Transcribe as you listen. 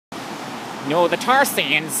No, the tar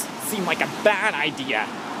sands seem like a bad idea.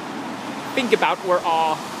 Think about where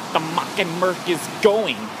all the muck and murk is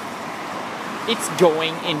going. It's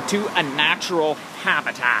going into a natural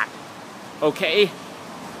habitat, okay?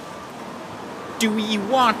 Do we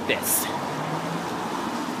want this?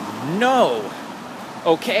 No,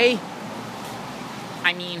 okay?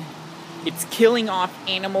 I mean, it's killing off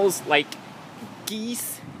animals like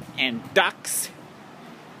geese and ducks.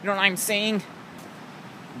 You know what I'm saying?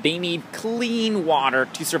 They need clean water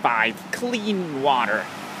to survive. Clean water.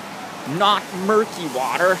 Not murky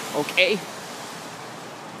water, okay?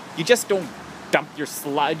 You just don't dump your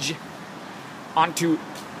sludge onto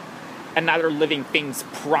another living thing's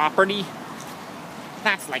property.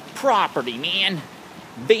 That's like property, man.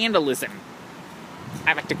 Vandalism.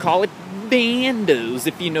 I like to call it vandos,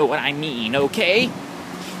 if you know what I mean, okay?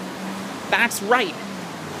 That's right.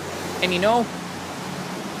 And you know,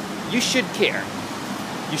 you should care.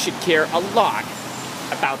 You should care a lot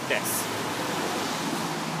about this.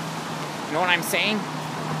 You know what I'm saying?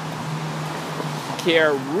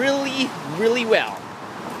 Care really, really well.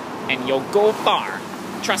 And you'll go far.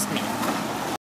 Trust me.